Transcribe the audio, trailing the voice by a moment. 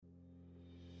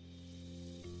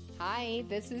Hi,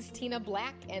 this is Tina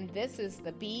Black, and this is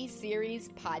the B Series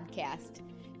podcast.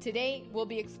 Today, we'll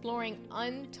be exploring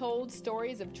untold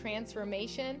stories of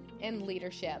transformation and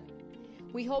leadership.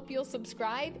 We hope you'll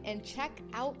subscribe and check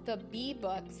out the B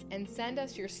books and send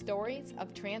us your stories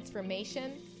of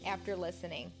transformation after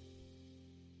listening.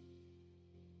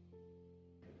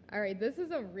 All right, this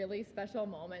is a really special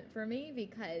moment for me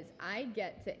because I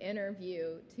get to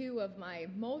interview two of my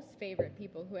most favorite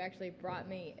people who actually brought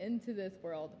me into this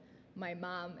world, my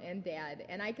mom and dad.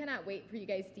 And I cannot wait for you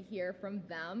guys to hear from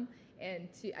them. And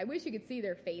I wish you could see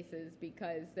their faces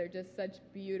because they're just such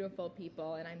beautiful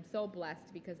people. And I'm so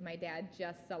blessed because my dad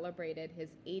just celebrated his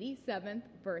 87th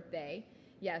birthday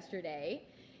yesterday.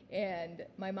 And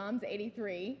my mom's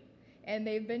 83. And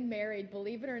they've been married,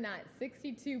 believe it or not,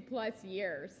 62 plus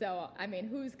years. So, I mean,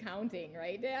 who's counting,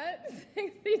 right, Dad?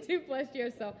 62 plus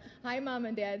years. So, hi, Mom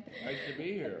and Dad. Nice to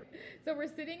be here. So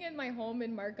we're sitting in my home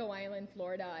in Marco Island,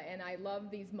 Florida, and I love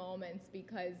these moments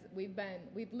because we've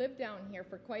lived down here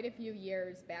for quite a few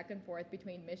years, back and forth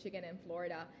between Michigan and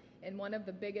Florida. And one of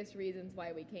the biggest reasons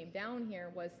why we came down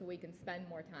here was so we can spend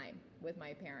more time with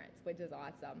my parents, which is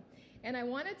awesome. And I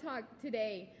want to talk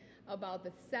today about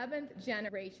the seventh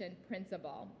generation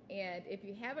principle. And if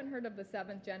you haven't heard of the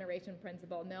seventh generation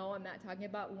principle, no, I'm not talking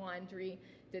about laundry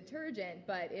detergent,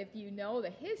 but if you know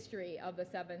the history of the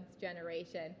seventh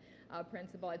generation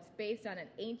principle, it's based on an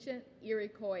ancient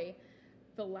Iroquois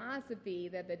philosophy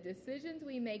that the decisions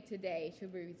we make today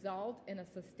should result in a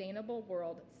sustainable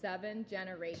world 7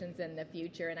 generations in the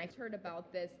future. And I heard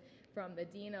about this from the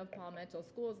dean of Paul Mitchell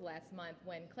Schools last month,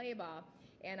 Wen Claybaugh,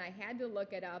 and I had to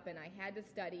look it up and I had to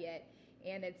study it.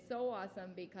 And it's so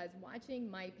awesome because watching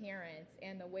my parents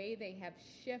and the way they have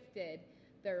shifted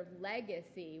their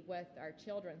legacy with our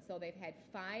children. So they've had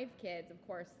 5 kids. Of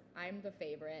course, I'm the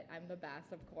favorite. I'm the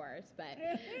best, of course, but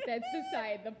that's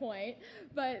beside the point.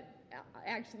 But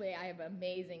actually, I have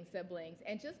amazing siblings.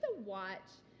 And just to watch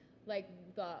like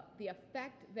the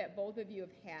effect that both of you have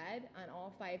had on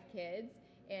all 5 kids,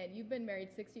 and you've been married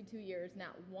 62 years,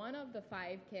 not one of the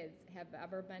 5 kids have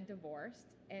ever been divorced.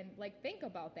 And like, think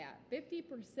about that. 50%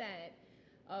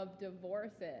 of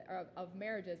divorces, or of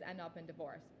marriages end up in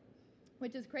divorce,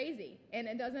 which is crazy. And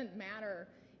it doesn't matter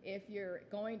if you're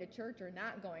going to church or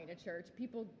not going to church,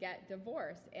 people get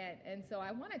divorced. And so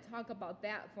I want to talk about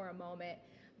that for a moment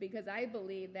because I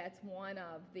believe that's one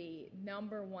of the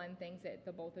number one things that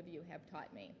the both of you have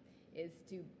taught me is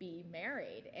to be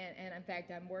married. And in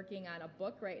fact, I'm working on a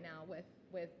book right now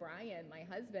with Brian, my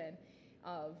husband,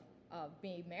 of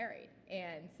being married.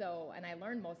 And I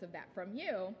learned most of that from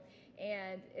you.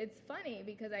 And it's funny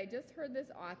because I just heard this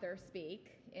author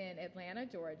speak in Atlanta,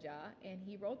 Georgia, and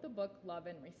he wrote the book Love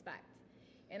and Respect.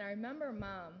 And I remember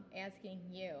Mom asking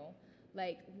you,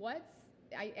 like,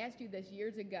 I asked you this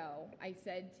years ago. I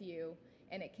said to you,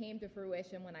 and it came to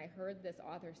fruition when I heard this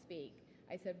author speak,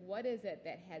 I said, what is it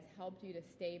that has helped you to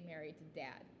stay married to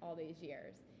Dad all these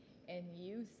years? And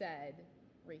you said,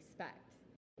 respect.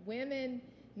 Women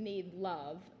need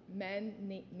love, men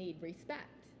need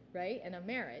respect, right, in a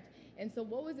marriage. And so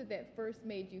what was it that first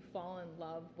made you fall in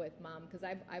love with Mom? Because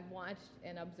I've watched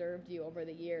and observed you over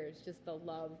the years, just the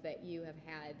love that you have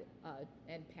had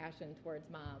and passion towards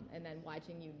Mom, and then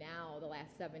watching you now the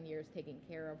last 7 years taking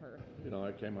care of her. You know,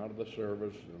 I came out of the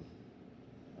service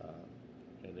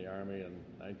in the Army in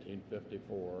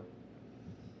 1954.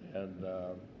 And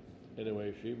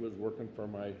anyway, she was working for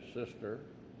my sister.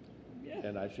 Yeah.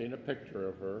 And I seen a picture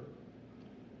of her,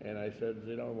 and I said,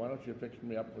 you know, why don't you fix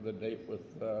me up with a date with,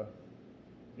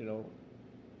 you know,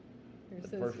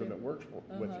 the person that works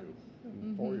with you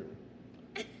and for you.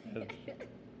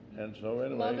 And so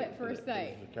anyway, love at first sight.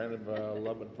 It was kind of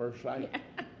love at first sight.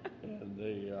 Yeah. And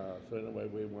so anyway,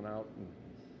 we went out and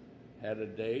had a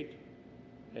date,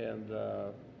 and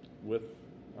with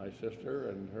my sister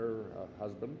and her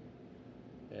husband,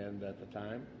 and at the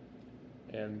time,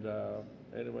 and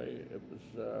anyway, it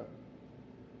was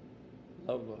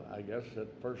love, I guess, at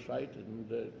first sight,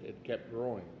 and it kept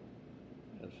growing.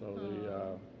 And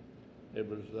so it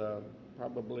was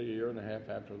probably a year and a half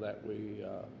after that we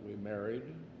married,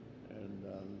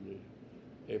 and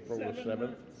April the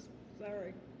 7th.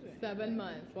 Sorry. 7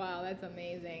 months. Wow, that's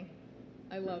amazing.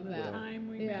 I love that. Time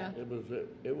we met.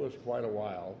 It was quite a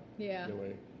while. Yeah.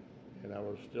 Anyway, and I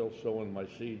was still sowing my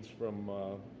seeds from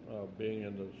being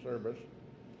in the service.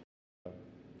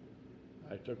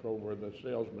 I took over the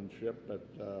salesmanship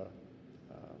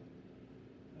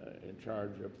in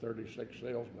charge of 36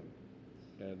 salesmen,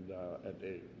 and at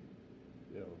the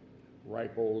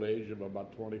ripe old age of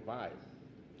about 25,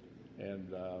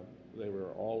 and they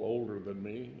were all older than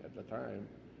me at the time,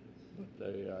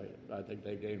 But I think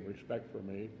they gained respect for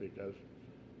me because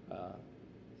uh,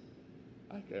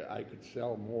 I could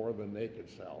sell more than they could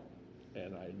sell,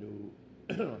 and I knew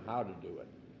how to do it,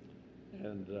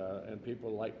 and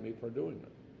people liked me for doing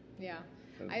it. Yeah,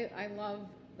 And I love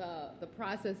the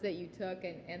process that you took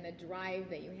and the drive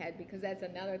that you had, because that's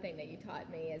another thing that you taught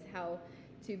me is how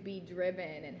to be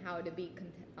driven and how to be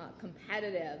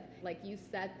competitive. Like you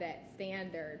set that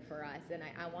standard for us, and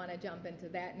I want to jump into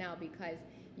that now because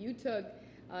you took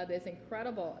this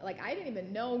incredible, like I didn't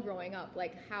even know growing up,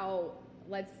 like how,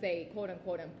 let's say, quote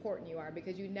unquote, important you are,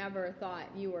 because you never thought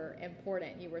you were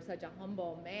important. You were such a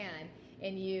humble man,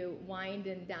 and you wined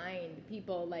and dined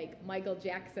people like Michael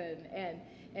Jackson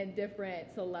and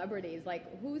different celebrities.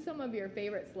 Like, who's some of your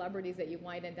favorite celebrities that you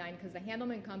wined and dined? Because the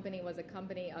Handelman Company was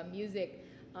a music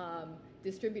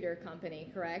distributor company,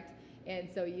 correct? And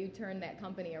so you turned that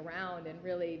company around and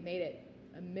really made it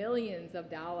millions of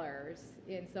dollars.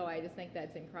 And so I just think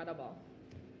that's incredible.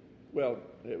 well,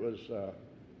 it was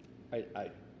I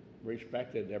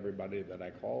respected everybody that I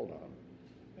called on,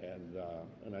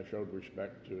 and I showed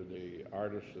respect to the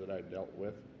artists that I dealt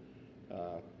with,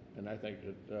 and I think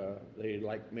that they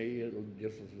liked me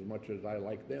just as much as I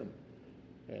liked them,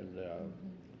 and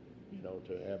you know,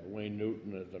 to have Wayne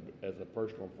Newton as a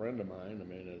personal friend of mine, I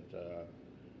mean,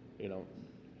 you know,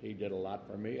 he did a lot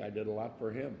for me, I did a lot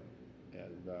for him,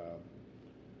 and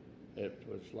it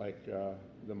was like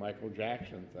the Michael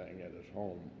Jackson thing at his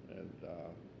home, and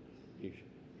he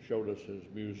showed us his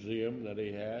museum that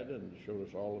he had and showed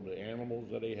us all of the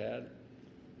animals that he had,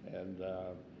 and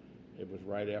it was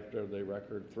right after the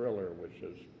record Thriller, which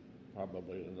is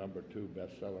probably the #2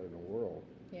 bestseller in the world.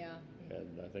 Yeah.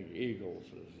 And I think Eagles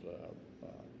is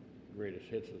Greatest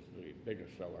Hits is the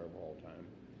biggest seller of all time.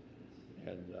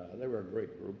 And they were a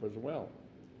great group as well.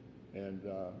 And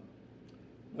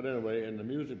but anyway, in the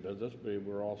music business, we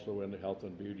were also in the health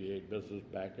and beauty aid business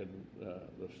back in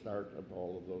the start of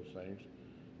all of those things.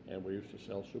 And we used to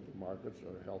sell supermarkets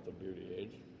or health and beauty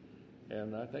aids.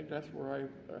 And I think that's where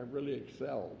I really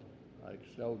excelled. I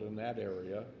excelled in that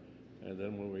area. And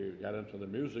then when we got into the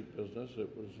music business,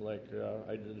 it was like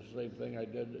I did the same thing I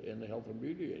did in the health and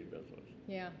beauty aid business.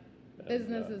 Yeah. And,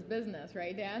 Business is business,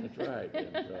 right, Dad? That's right.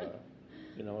 And,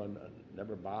 you know, and it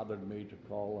never bothered me to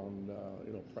call on,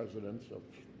 you know, presidents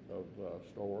of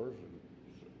stores, and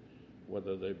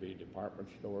whether they be department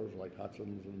stores like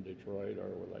Hudson's in Detroit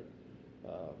or like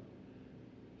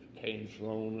Kane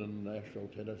Sloan in Nashville,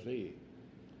 Tennessee.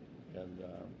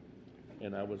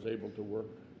 And I was able to work,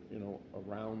 you know,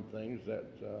 around things that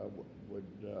would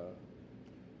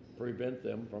prevent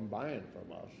them from buying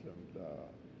from us. And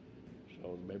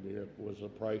so maybe it was the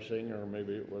pricing, or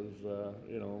maybe it was,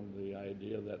 you know, the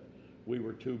idea that we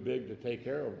were too big to take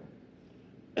care of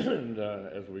them and,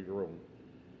 as we grew.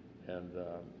 And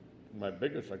my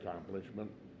biggest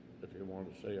accomplishment, if you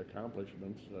want to say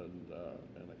accomplishments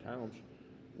and accounts,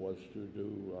 was to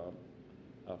do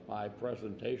 5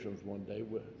 presentations one day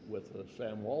with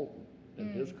Sam Walton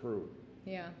and his crew.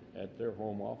 Yeah. At their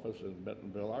home office in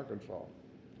Bentonville, Arkansas.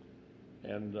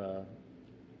 And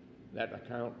that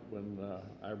account, when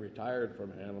I retired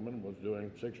from Handelman, was doing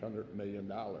 $600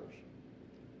 million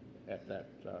at that,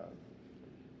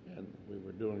 and we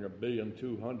were doing $1.2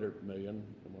 billion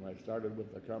when I started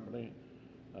with the company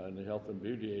in the health and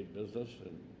beauty aid business,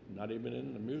 and not even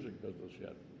in the music business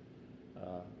yet.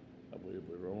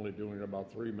 We were only doing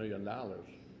about $3 million.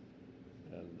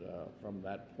 And from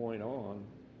that point on,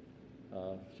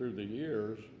 through the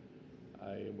years,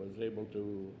 I was able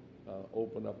to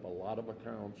open up a lot of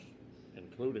accounts,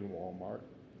 including Walmart,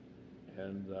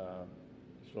 and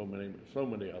so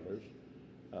many others.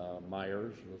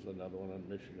 Myers was another one in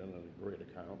Michigan, and a great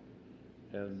account,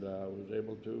 and was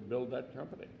able to build that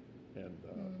company.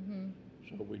 And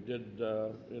so we did,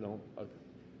 you know,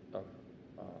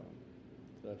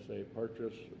 let's say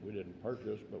purchase. We didn't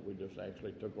purchase, but we just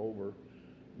actually took over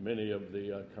many of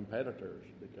the competitors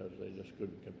because they just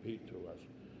couldn't compete to us.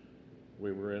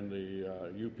 We were in the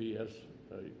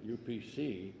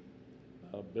UPC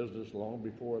business long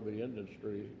before the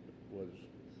industry was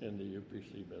in the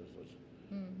UPC business.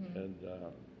 And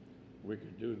we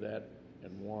could do that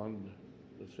and wand,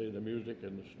 let's say, the music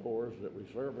in the stores that we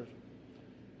serviced,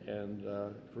 and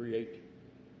create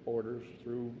orders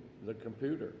through the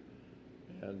computer.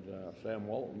 And Sam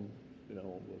Walton, you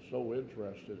know, was so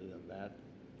interested in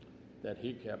that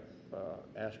he kept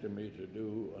asking me to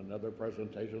do another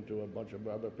presentation to a bunch of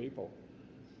other people,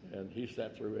 and he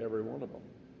sat through every one of them.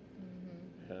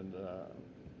 And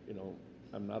you know,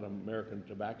 I'm not an American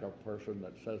tobacco person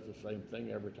that says the same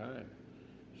thing every time,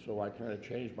 so I kind of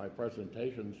changed my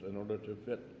presentations in order to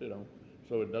fit, you know,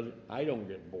 so it doesn't, I don't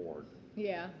get bored.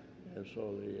 Yeah. And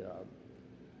so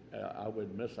I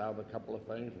would miss out a couple of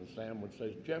things, and Sam would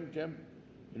say, Jim,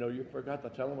 you forgot to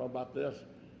tell them about this.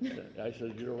 I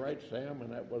said, you're right, Sam,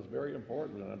 and that was very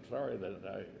important, and I'm sorry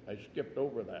that I skipped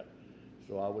over that.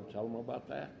 So I would tell them about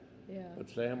that. Yeah. But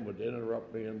Sam would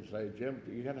interrupt me and say, Jim,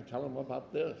 you got to tell them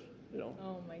about this,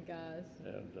 Oh my gosh.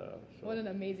 And so, what an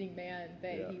amazing man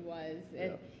that he was.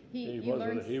 And he you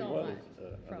learned he so was much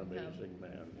an from amazing him.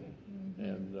 man.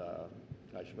 And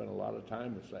I spent a lot of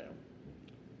time with Sam,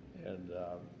 and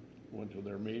went to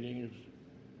their meetings,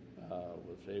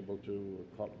 was able to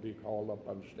be called up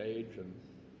on stage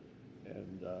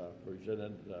and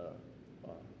presented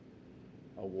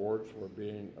awards for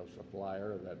being a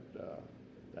supplier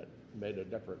that made a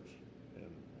difference,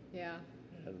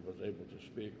 and was able to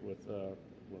speak with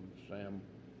when Sam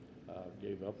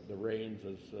gave up the reins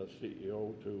as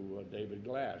CEO to David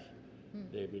Glass.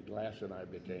 David Glass and I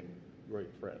became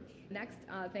great friends. Next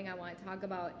thing I want to talk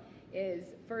about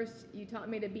is, first, you taught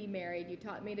me to be married, you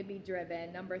taught me to be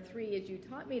driven. Number 3 is you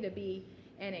taught me to be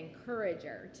an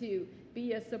encourager, to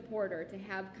be a supporter, to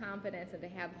have confidence and to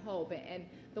have hope. And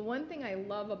the one thing I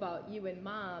love about you and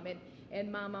Mom,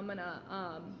 and Mom, I'm going to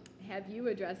have you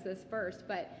address this first,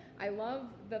 but I love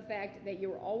the fact that you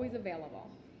were always available.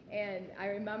 And I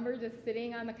remember just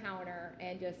sitting on the counter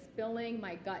and just spilling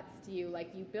my guts to you.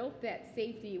 Like, you built that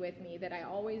safety with me that I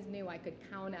always knew I could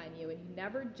count on you. And you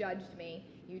never judged me.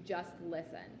 You just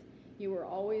listened. You were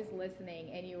always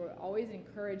listening, and you were always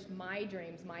encouraged my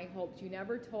dreams, my hopes. You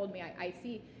never told me. I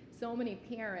see so many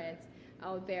parents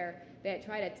out there that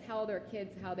try to tell their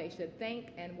kids how they should think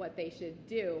and what they should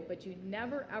do, but you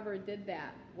never, ever did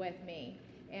that with me.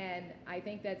 And I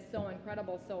think that's so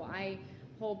incredible. So I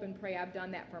hope and pray I've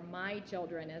done that for my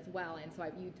children as well. And so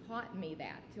you taught me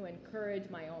that, to encourage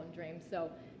my own dreams.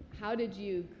 So how did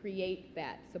you create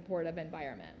that supportive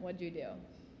environment? What did you do?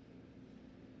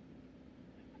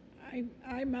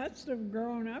 I must have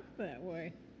grown up that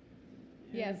way.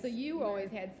 Yeah, so you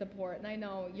always had support, and I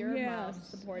know your mom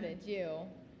supported you.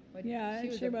 Yeah,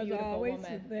 she was always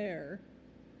there.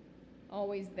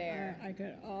 Always there. I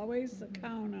could always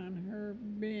count on her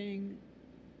being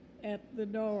at the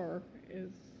door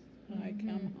as I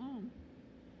come home.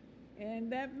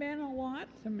 And that meant a lot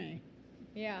to me.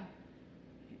 Yeah.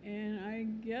 And I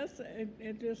guess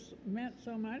it just meant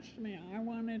so much to me. I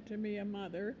wanted to be a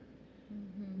mother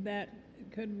that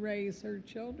could raise her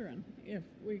children if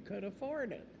we could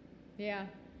afford it. Yeah.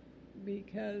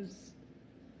 Because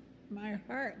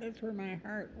that's where my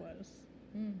heart was.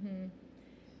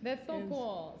 That's so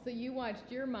cool. So you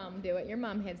watched your mom do it. Your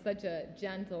mom had such a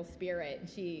gentle spirit, and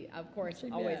she, of course,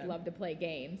 always loved to play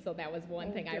games. So that was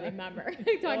one thing I remember.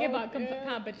 Talking about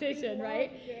competition,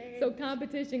 right? So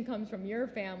competition comes from your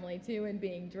family, too, and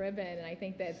being driven. And I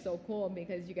think that's so cool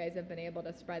because you guys have been able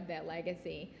to spread that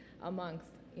legacy amongst,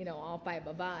 all 5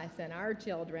 of us and our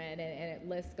children, and the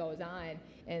list goes on.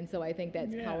 And so I think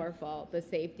that's powerful, the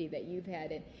safety that you've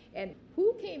had. And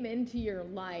who came into your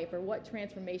life, or what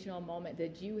transformational moment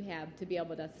did you have to be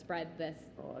able to spread this?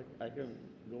 Oh, I can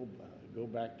go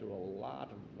back to a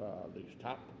lot of these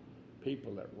top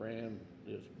people that ran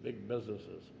these big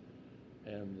businesses.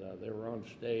 And they were on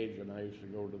stage, and I used to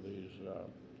go to these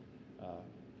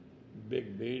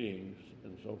big meetings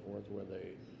and so forth where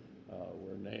they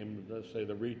were named, let's say,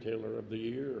 the Retailer of the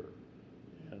Year.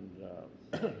 And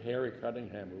Harry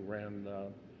Cunningham, who ran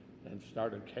and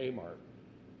started Kmart,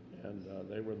 and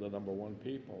they were the #1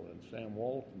 people. And Sam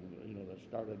Walton, that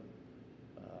started,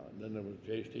 then there was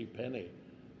J.C. Penney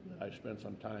that I spent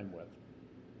some time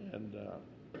with. And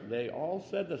they all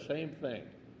said the same thing.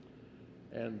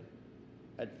 And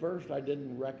at first I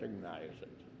didn't recognize it.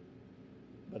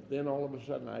 But then all of a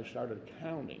sudden I started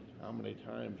counting how many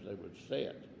times they would say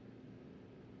it.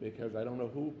 Because I don't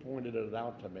know who pointed it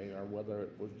out to me or whether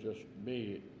it was just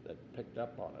me that picked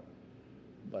up on it.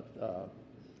 But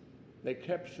they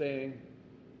kept saying,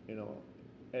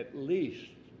 at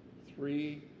least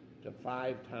 3 to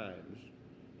 5 times,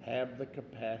 have the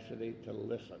capacity to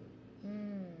listen.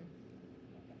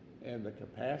 And the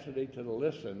capacity to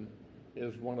listen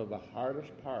is one of the hardest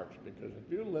parts, because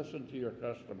if you listen to your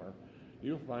customer,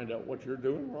 you'll find out what you're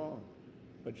doing wrong.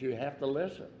 But you have to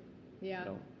listen. Yeah.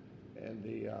 And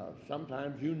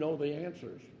sometimes the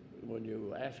answers when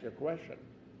you ask a question,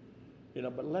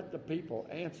 but let the people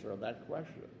answer that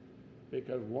question,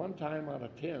 because 1 time out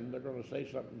of 10 they're going to say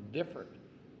something different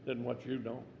than what you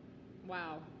know.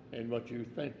 Wow. And what you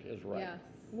think is right. Yes.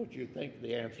 What you think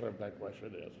the answer of that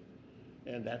question is.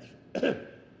 And that's,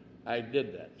 I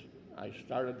did that. I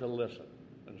started to listen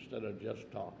instead of just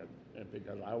talking, and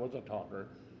because I was a talker,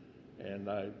 And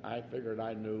I figured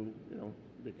I knew,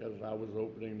 because I was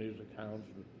opening these accounts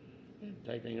and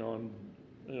taking on,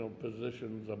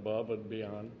 positions above and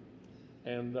beyond,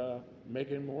 and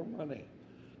making more money.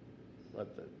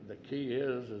 But the key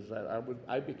is that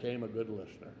I became a good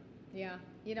listener. Yeah,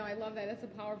 I love that. That's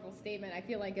a powerful statement. I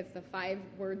feel like it's the 5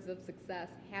 words of success.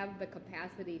 Have the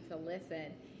capacity to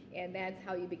listen, and that's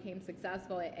how you became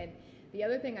successful. And the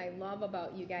other thing I love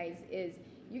about you guys is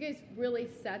you guys really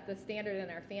set the standard in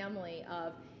our family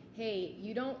of, hey,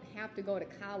 you don't have to go to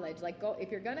college. Like, if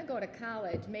you're going to go to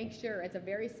college, make sure it's a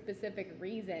very specific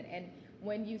reason. And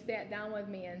when you sat down with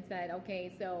me and said,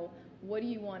 okay, so what do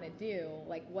you want to do?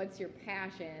 Like, what's your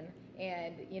passion?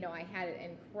 And, I had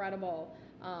an incredible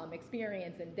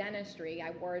experience in dentistry.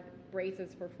 I wore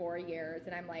braces for 4 years,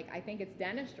 and I'm like, I think it's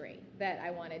dentistry that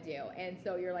I want to do. And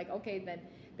so you're like, okay,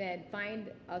 then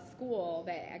find a school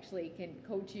that actually can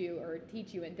coach you or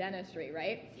teach you in dentistry,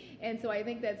 right? And so I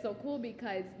think that's so cool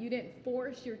because you didn't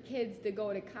force your kids to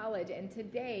go to college. And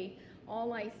today,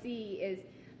 all I see is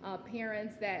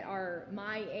parents that are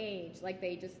my age, like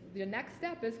the next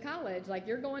step is college. Like,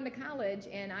 you're going to college,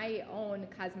 and I own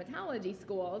cosmetology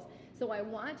schools, so I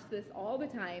watch this all the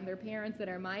time. They're parents that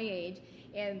are my age,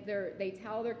 and they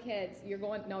tell their kids, you're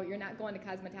not going to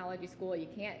cosmetology school. You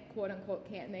can't, quote unquote,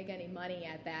 can't make any money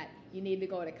at that. You need to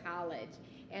go to college.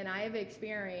 And I've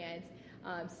experienced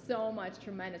so much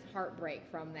tremendous heartbreak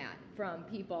from that, from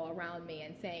people around me,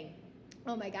 and saying,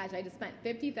 oh my gosh, I just spent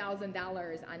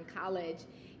 $50,000 on college,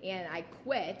 and I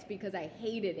quit because I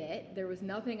hated it. There was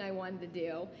nothing I wanted to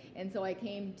do, and so I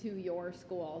came to your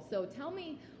school. So tell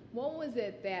me, what was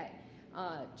it that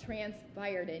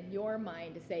transpired in your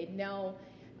mind to say no,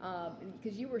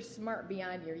 because you were smart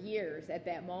beyond your years at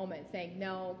that moment, saying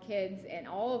no, kids, and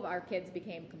all of our kids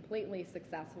became completely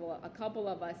successful. A couple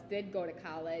of us did go to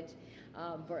college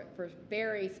for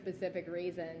very specific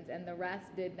reasons, and the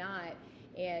rest did not.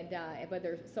 But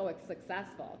they're so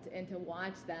successful, and to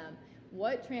watch them.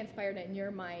 What transpired in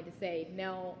your mind to say,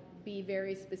 no, be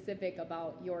very specific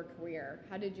about your career?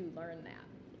 How did you learn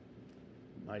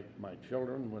that? My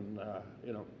children, when,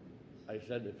 I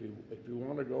said, if you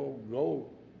want to go,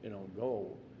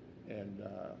 go and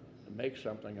make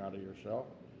something out of yourself.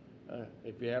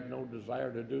 If you have no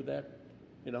desire to do that,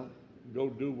 go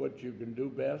do what you can do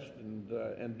best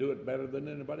and do it better than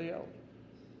anybody else.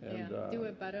 And, do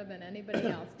it better than anybody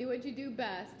else. Do what you do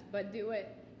best, but do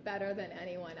it better than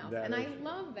anyone else. And I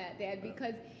love that, Dad,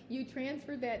 because you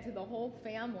transferred that to the whole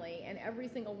family, and every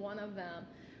single one of them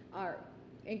are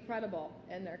incredible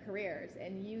in their careers,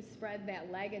 and you spread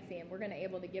that legacy, and we're going to be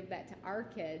able to give that to our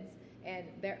kids and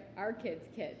our kids'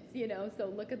 kids, so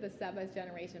look at the 7th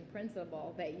generation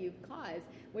principle that you've caused,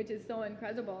 which is so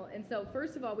incredible. And so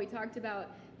first of all, we talked about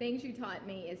things you taught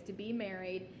me is to be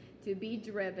married, to be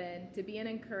driven, to be an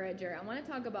encourager. I want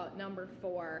to talk about number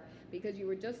 4, because you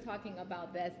were just talking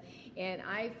about this, and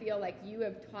I feel like you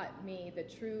have taught me the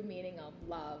true meaning of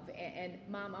love. And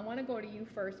Mom, I want to go to you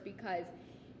first, because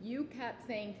you kept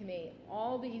saying to me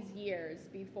all these years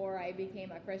before I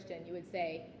became a Christian, you would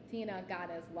say, Tina, God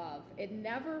is love. It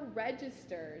never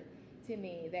registered to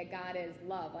me that God is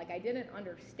love. Like, I didn't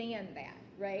understand that,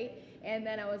 right? And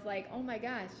then I was like, oh my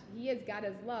gosh, He is God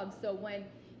is love. So when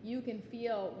you can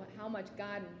feel how much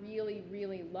God really,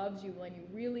 really loves you, when you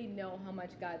really know how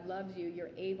much God loves you, you're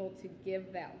able to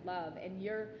give that love. And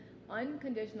your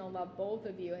unconditional love, both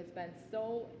of you, has been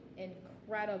so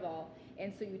incredible.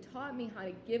 And so you taught me how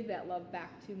to give that love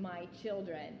back to my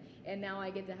children. And now I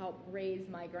get to help raise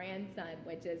my grandson,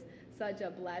 which is such a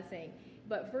blessing.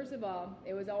 But first of all,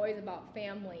 it was always about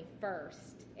family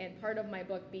first. And part of my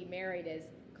book, Be Married, is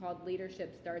called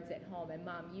Leadership Starts at Home. And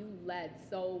Mom, you led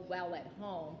so well at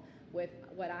home with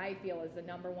what I feel is the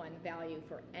number one value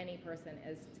for any person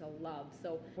is to love.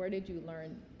 So where did you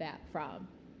learn that from?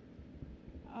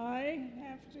 I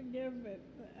have to give it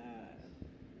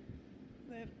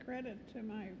that credit to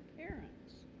my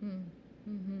parents.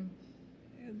 Mm-hmm.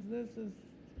 This is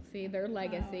See, their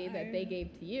legacy that they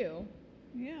gave to you.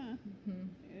 Yeah. Mm-hmm.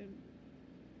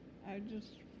 I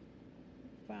just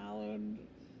followed.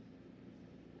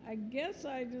 I guess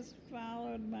I just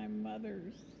followed my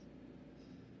mother's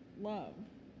love.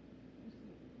 It's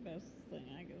the best thing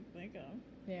I can think of.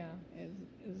 Yeah.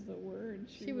 Is the word.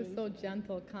 She was so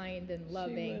gentle, kind, and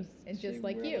loving, and just she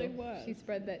like really you, was. she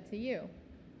spread that to you.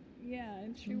 Yeah,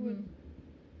 and she would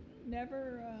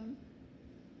never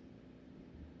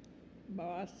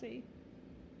bossy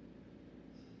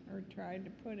or tried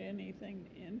to put anything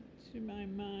into my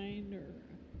mind, or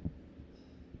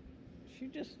she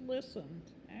just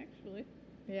listened, actually.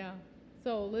 Yeah.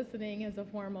 So listening is a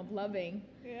form of loving,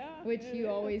 Yeah. which it you is.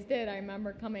 always did. I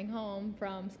remember coming home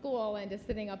from school and just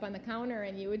sitting up on the counter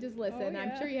and you would just listen. Oh, I'm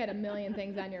yeah. sure you had a million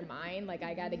things on your mind, like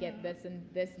I got to get this and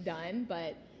this done,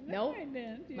 but No, nope. I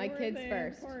didn't. You my were kids there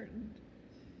first. Important.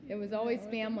 It was That always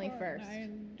family important. first. I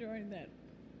enjoyed that,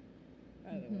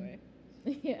 by the Mhm. way.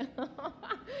 Yeah.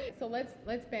 So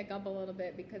let's back up a little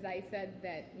bit because I said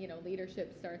that, you know,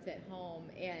 leadership starts at home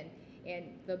and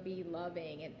the be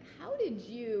loving. And how did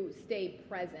you stay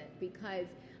present? Because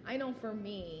I know for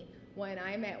me, when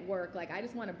I'm at work, like I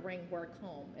just want to bring work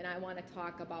home and I want to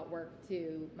talk about work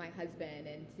to my husband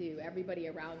and to everybody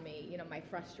around me, you know, my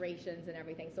frustrations and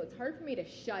everything. So it's hard for me to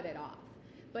shut it off.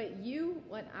 But you,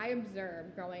 what I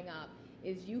observed growing up,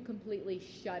 is you completely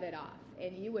shut it off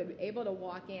and you would be able to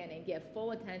walk in and give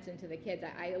full attention to the kids.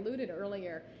 I alluded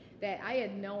earlier that I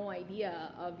had no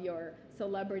idea of your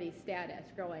celebrity status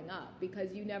growing up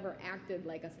because you never acted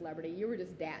like a celebrity. You were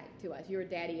just dad to us. You were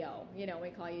Daddy-O. You know,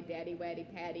 we call you Daddy Waddy,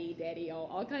 Patty, Daddy-O,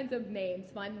 all kinds of names,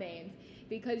 fun names,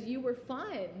 because you were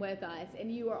fun with us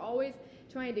and you were always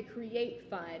trying to create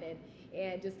fun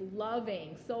and just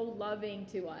loving, so loving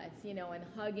to us, you know, and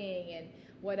hugging and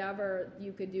whatever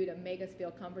you could do to make us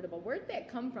feel comfortable. Where did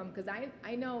that come from? Because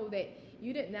I know that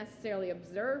you didn't necessarily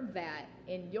observe that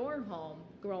in your home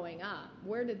growing up.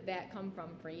 Where did that come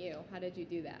from for you? How did you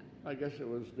do that? I guess it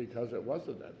was because it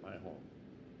wasn't at my home.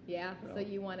 Yeah, You so know,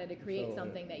 you wanted to create so,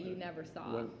 something that you never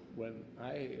saw. When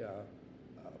I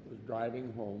was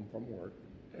driving home from work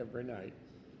every night,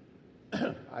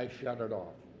 I shut it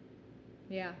off.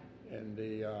 Yeah, And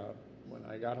when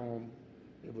I got home,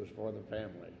 it was for the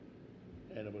family,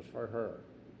 and it was for her.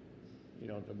 You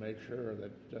know, to make sure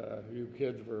that you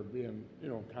kids were being, you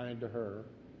know, kind to her,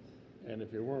 and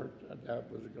if you weren't,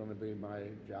 that was going to be my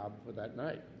job for that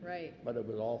night. right. But it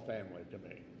was all family to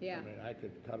me. Yeah. I mean, I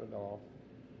could cut it off.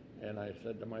 And I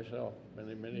said to myself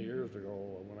many, many years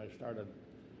ago when I started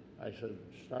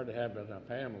having a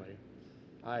family,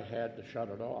 I had to shut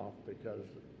it off because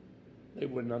they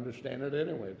wouldn't understand it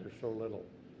anyway. They're so little.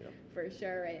 Yeah. For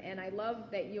sure, and I love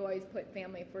that you always put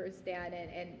family first, Dad,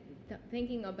 and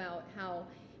thinking about how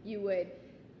you would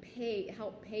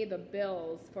help pay the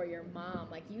bills for your mom.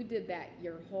 Like you did that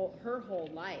her whole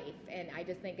life, and I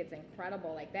just think it's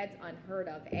incredible. Like that's unheard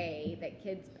of. That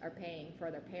kids are paying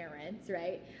for their parents,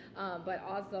 right? But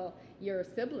also your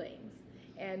siblings.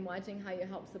 And watching how you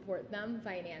help support them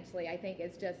financially, I think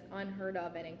is just unheard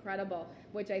of and incredible,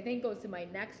 which I think goes to my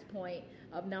next point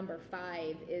of number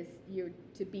 5 is you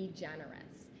to be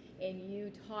generous. And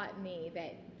you taught me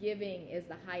that giving is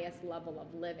the highest level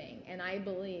of living. And I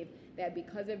believe that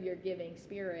because of your giving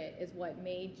spirit is what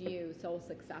made you so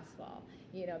successful,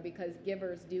 you know, because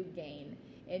givers do gain.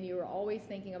 And you were always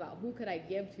thinking about who could I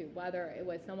give to, whether it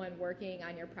was someone working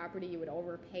on your property, you would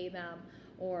overpay them,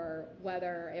 or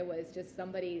whether it was just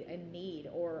somebody in need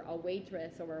or a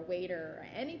waitress or a waiter or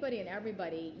anybody and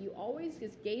everybody, you always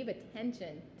just gave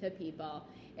attention to people.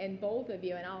 And both of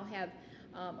you, and I'll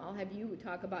have you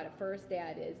talk about it first,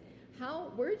 Dad, is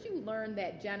where did you learn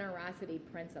that generosity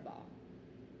principle?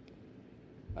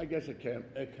 I guess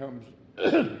it comes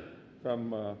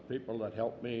from people that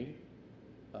help me,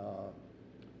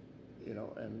 you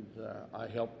know, and I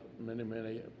help many,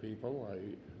 many people.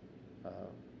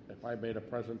 If I made a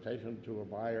presentation to a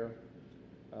buyer,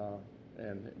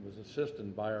 and it was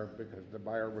assistant buyer because the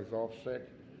buyer was off sick,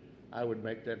 I would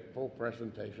make that full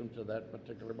presentation to that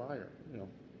particular buyer, you know,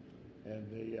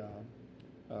 and the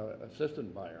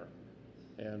assistant buyer,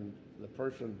 and the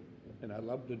person, and I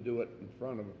love to do it in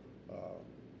front of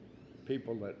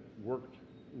people that worked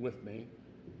with me,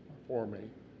 for me,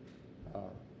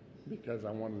 because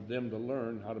I wanted them to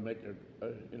learn how to make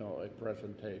a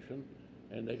presentation,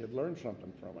 and they could learn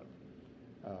something from it.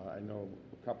 I know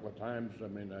a couple of times, I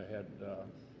mean, I had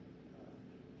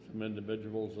some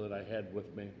individuals that I had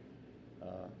with me,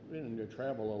 and you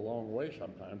travel a long way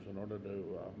sometimes in order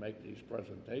to make these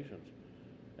presentations.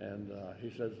 And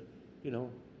he says, you know,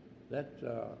 that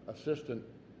assistant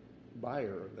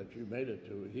buyer that you made it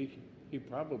to, he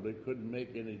probably couldn't make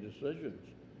any decisions,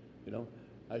 you know.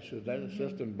 I said, that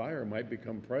assistant buyer might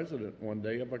become president one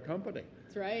day of a company.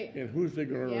 That's right. And who's they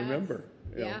going to remember?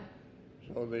 You know? Yeah.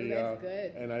 So That's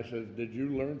good. And I said, did you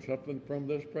learn something from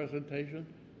this presentation?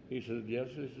 He said, yes.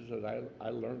 He said, I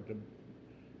learned to,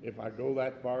 if I go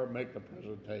that far, make the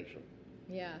presentation.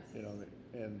 Yes. You know,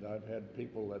 and I've had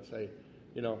people that say,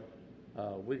 you know,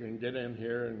 we can get in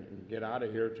here and get out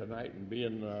of here tonight and be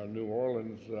in New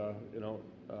Orleans,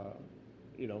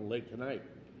 late tonight.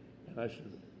 And I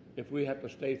said, if we have to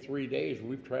stay 3 days,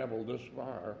 we've traveled this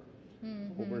far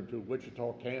over to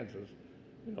Wichita, Kansas,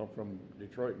 you know, from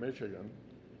Detroit, Michigan,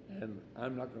 and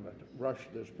I'm not going to rush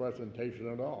this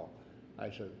presentation at all. I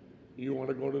said, you want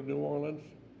to go to New Orleans?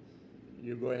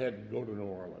 You go ahead and go to New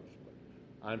Orleans. But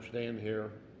I'm staying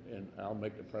here, and I'll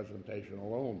make the presentation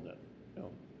alone then. You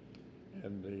know?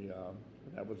 And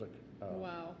that was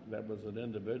Wow. that was an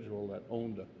individual that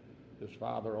his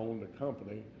father owned a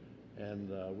company, and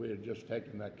we had just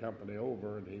taken that company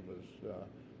over, and he was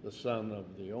the son of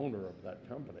the owner of that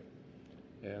company,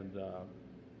 and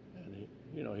he,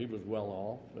 you know, he was well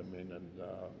off. I mean, and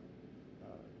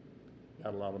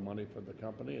got a lot of money for the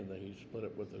company, and then he split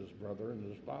it with his brother and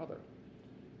his father,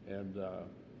 and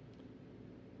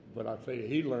but I tell you,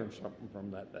 he learned something from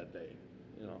that day.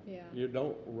 You know, Yeah. you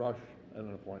don't rush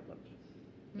an appointment.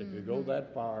 If you go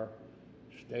that far,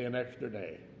 stay an extra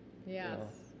day. Yes. You know,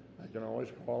 I can always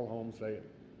call home and say,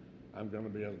 I'm going to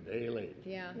be a day late.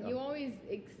 Yeah, Yeah. you always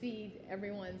exceed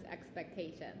everyone's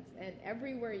expectations, and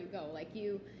everywhere you go, like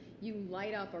you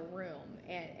light up a room,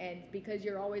 and because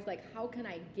you're always like, how can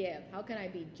I give? How can I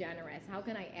be generous? How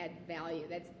can I add value?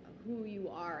 That's who you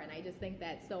are, and I just think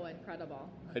that's so incredible.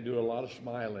 I do a lot of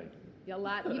smiling. A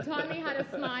lot. You taught me how to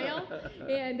smile,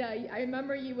 and I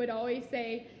remember you would always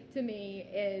say to me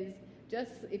is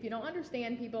just, if you don't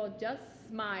understand people, just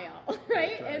smile, right?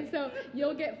 That's right. And so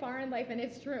you'll get far in life, and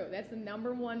it's true. That's the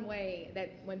number one way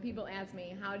that when people ask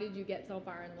me, how did you get so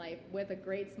far in life? With a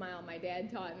great smile. My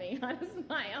dad taught me how to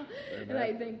smile, and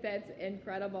I think that's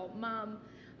incredible. Mom,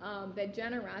 that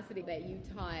generosity that you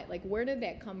taught, like, where did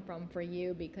that come from for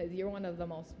you? Because you're one of the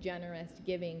most generous,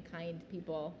 giving, kind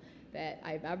people that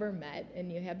I've ever met, and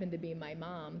you happen to be my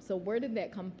mom. So where did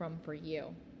that come from for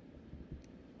you?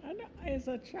 As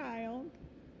a child,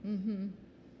 Mm-hmm.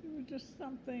 it was just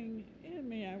something in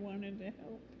me. I wanted to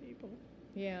help people.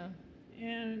 Yeah.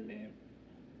 And if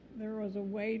there was a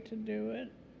way to do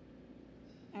it,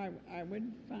 I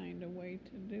would find a way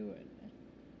to do it.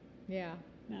 Yeah.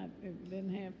 It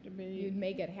didn't have to be. You'd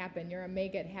make it happen. You're a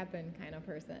make it happen kind of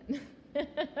person. Yeah,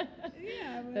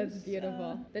 it That's was,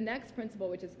 beautiful. The next principle,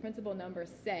 which is principle number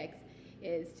 6,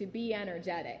 is to be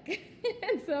energetic.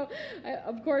 And so,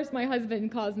 of course, my husband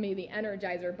calls me the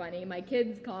Energizer Bunny. My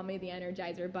kids call me the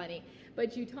Energizer Bunny.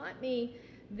 But you taught me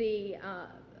the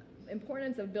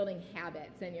importance of building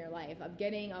habits in your life, of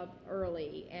getting up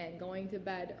early and going to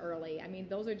bed early. I mean,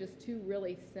 those are just 2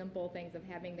 really simple things of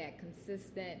having that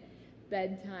consistent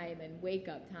bedtime and wake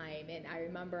up time. And I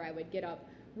remember I would get up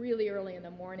really early in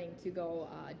the morning to go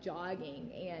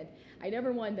jogging, and I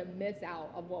never wanted to miss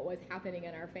out of what was happening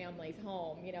in our family's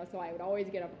home, you know, so I would always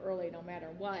get up early no matter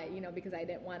what, you know, because I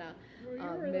didn't want to Well,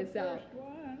 you were miss the out. first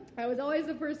one. I was always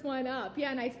the first one up.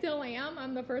 Yeah, and I still am.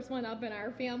 I'm the first one up in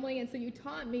our family, and so you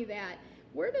taught me that.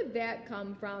 Where did that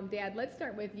come from, Dad? Let's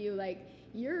start with you. Like,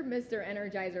 you're Mr.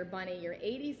 Energizer Bunny. You're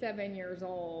 87 years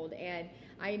old, and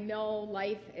I know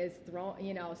life is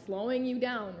slowing you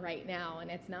down right now, and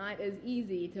it's not as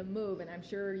easy to move, and I'm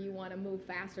sure you want to move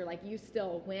faster. Like, you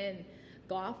still win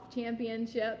golf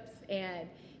championships, and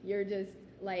you're just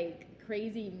like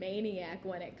crazy maniac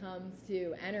when it comes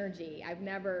to energy. I've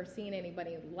never seen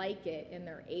anybody like it in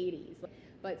their 80s.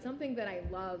 But something that I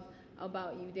love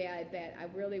about you, Dad, that I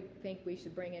really think we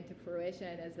should bring into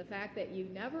fruition is the fact that you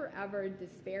never ever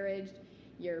disparaged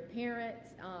your parents,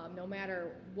 no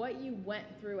matter what you went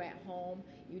through at home.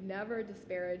 You never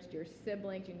disparaged your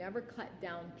siblings. You never cut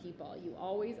down people. You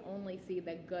always only see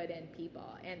the good in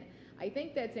people. And I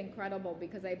think that's incredible,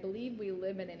 because I believe we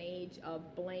live in an age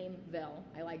of Blameville,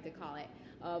 I like to call it,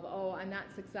 of, oh, I'm not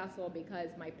successful because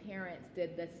my parents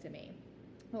did this to me,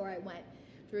 or I went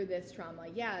through this trauma.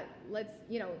 Yeah, let's,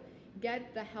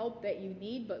 get the help that you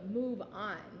need, but move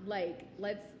on. Like,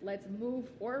 let's move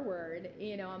forward.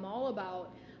 I'm all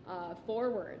about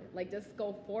forward. Like, just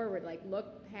go forward. Like,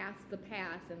 look past the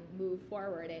past and move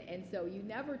forward. And so you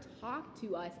never talked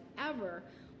to us ever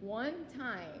one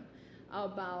time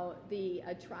about the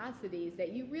atrocities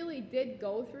that you really did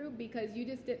go through, because you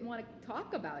just didn't want to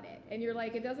talk about it. And you're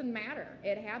like, it doesn't matter.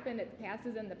 It happened. It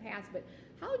passes in the past. But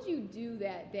how do you do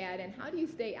that, Dad? And how do you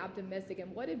stay optimistic?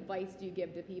 And what advice do you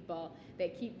give to people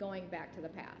that keep going back to the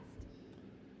past?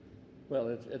 Well,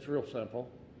 it's real simple.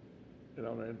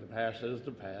 The past is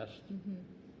the past.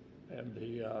 Mm-hmm. And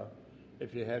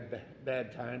if you had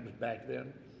bad times back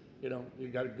then, you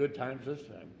got good times this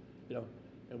time.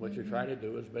 And what you try to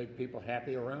do is make people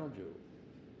happy around you.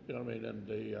 You know what I mean?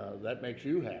 And that makes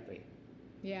you happy.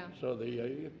 Yeah. So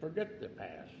you forget the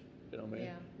past. You know what I mean?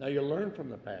 Yeah. Now you learn from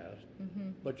the past,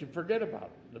 but you forget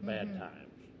about the bad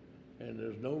times. And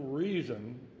there's no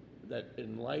reason that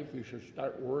in life you should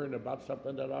start worrying about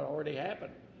something that already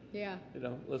happened. Yeah.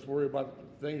 Let's worry about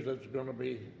things that's going to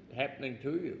be happening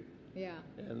to you. Yeah.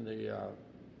 And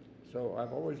so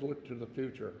I've always looked to the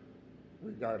future,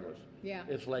 regardless. Yeah.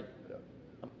 It's like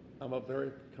I'm a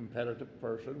very competitive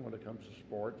person when it comes to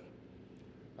sports.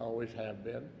 I always have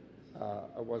been.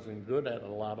 I wasn't good at a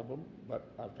lot of them,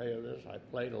 but I'll tell you this: I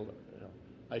played.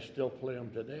 I still play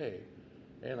them today,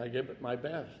 and I give it my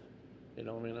best. You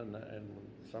know, I mean, and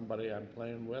somebody I'm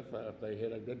playing with, if they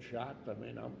hit a good shot, I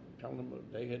mean, I'm telling them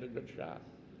that they hit a good shot.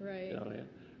 Right. You know, what I mean?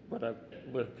 But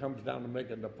when it comes down to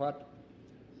making the putt,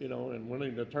 you know, and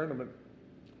winning the tournament,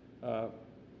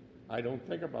 I don't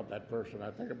think about that person.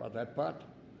 I think about that putt.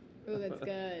 Ooh, that's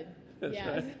good. That's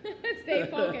Yes. right. Stay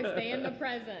focused. Stay in the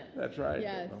present. That's right.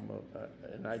 Yes.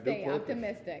 And I Stay do focus.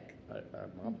 optimistic.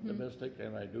 I'm optimistic,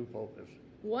 and I do focus.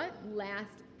 What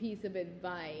last piece of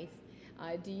advice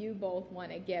do you both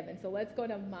want to give? And so let's go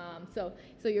to Mom. So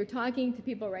you're talking to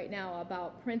people right now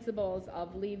about principles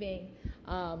of leaving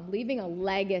a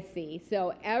legacy.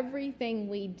 So everything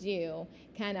we do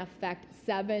can affect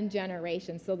 7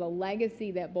 generations. So the legacy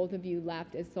that both of you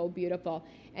left is so beautiful.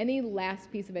 Any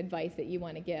last piece of advice that you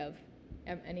want to give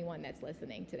anyone that's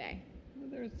listening today? Well,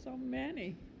 there's so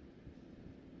many.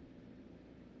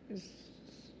 Is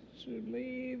to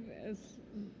leave as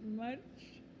much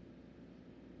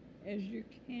as you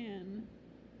can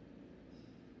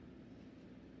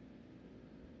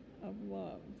of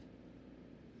love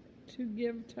to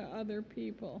give to other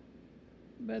people.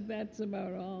 But that's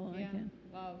about all I can.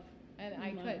 Love. And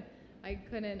Love. I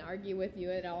couldn't argue with you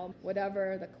at all.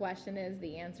 Whatever the question is,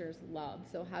 the answer is love.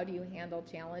 So how do you handle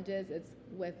challenges? It's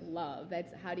with love.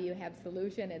 That's how do you have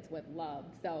solution? It's with love.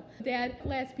 So Dad,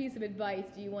 last piece of advice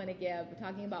do you want to give? We're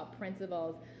talking about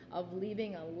principles of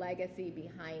leaving a legacy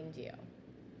behind you.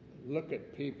 Look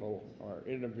at people or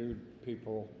interview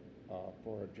people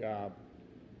for a job.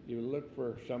 You look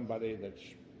for somebody that's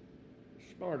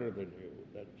smarter than you,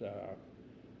 that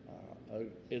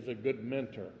is a good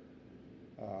mentor,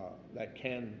 that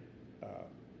can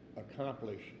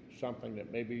accomplish something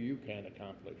that maybe you can't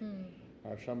accomplish,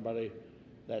 or somebody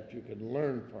that you can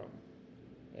learn from.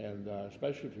 And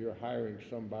especially if you're hiring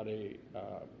somebody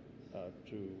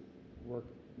to work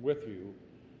with you,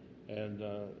 and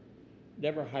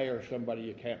never hire somebody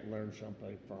you can't learn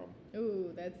something from.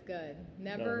 Ooh, that's good.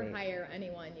 Never right. hire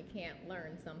anyone you can't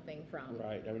learn something from.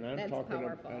 Right. I mean, I'm That's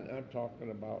powerful. I'm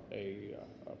talking about a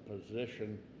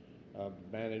position of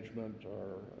management,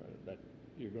 or that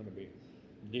you're going to be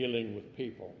dealing with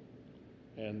people.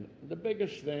 And the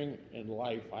biggest thing in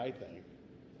life, I think,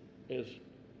 is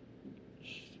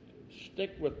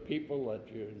stick with people that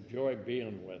you enjoy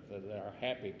being with, and that are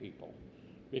happy people,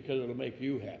 because it'll make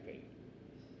you happy.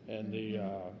 And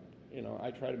you know,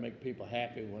 I try to make people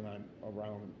happy when I'm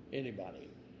around anybody.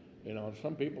 You know,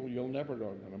 some people you'll never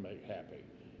going to make happy,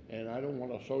 and I don't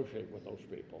want to associate with those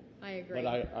people. I agree. But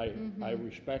I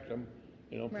respect them,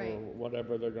 you know, for Right.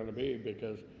 whatever they're going to be,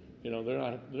 because you know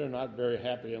they're not very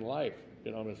happy in life.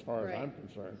 You know, as far as Right. I'm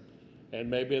concerned, and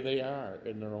maybe they are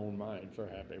in their own minds. They're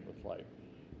happy with life,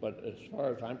 but as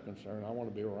far as I'm concerned, I want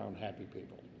to be around happy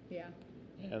people. Yeah.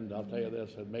 And I'll tell you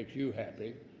this, it makes you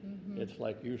happy. It's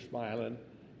like you smiling,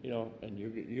 you know, and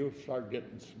you'll start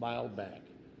getting smiled back.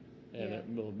 And Yeah. it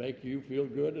will make you feel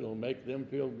good, it'll make them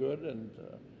feel good, and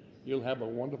you'll have a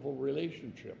wonderful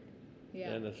relationship.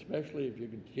 Yeah. And especially if you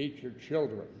can teach your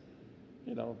children,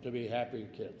 you know, to be happy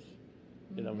kids,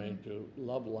 you know what I mean, to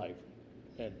love life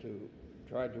and to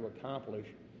try to accomplish,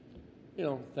 you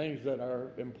know, things that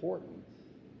are important.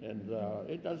 And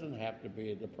it doesn't have to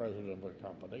be the president of a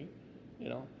company, you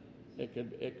know.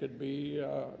 It could be,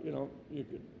 you know, you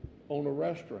could own a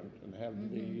restaurant and have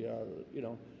the, you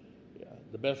know,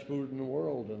 the best food in the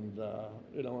world, and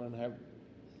you know, and have,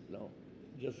 you know,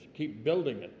 just keep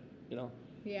building it, you know.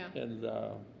 Yeah. And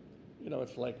you know,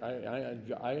 it's like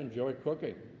I enjoy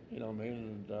cooking, you know what I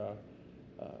mean, and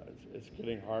it's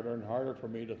getting harder and harder for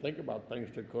me to think about things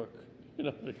to cook, you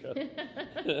know, because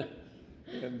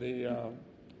and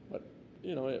but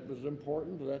you know, it was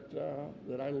important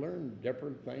that I learned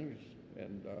different things,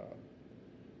 and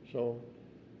so,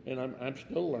 and I'm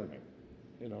still learning,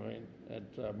 you know,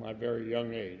 at my very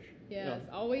young age. Yes,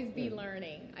 You know? always be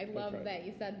learning. I love right. that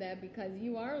you said that, because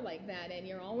you are like that, and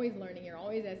you're always learning. You're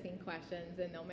always asking questions, and no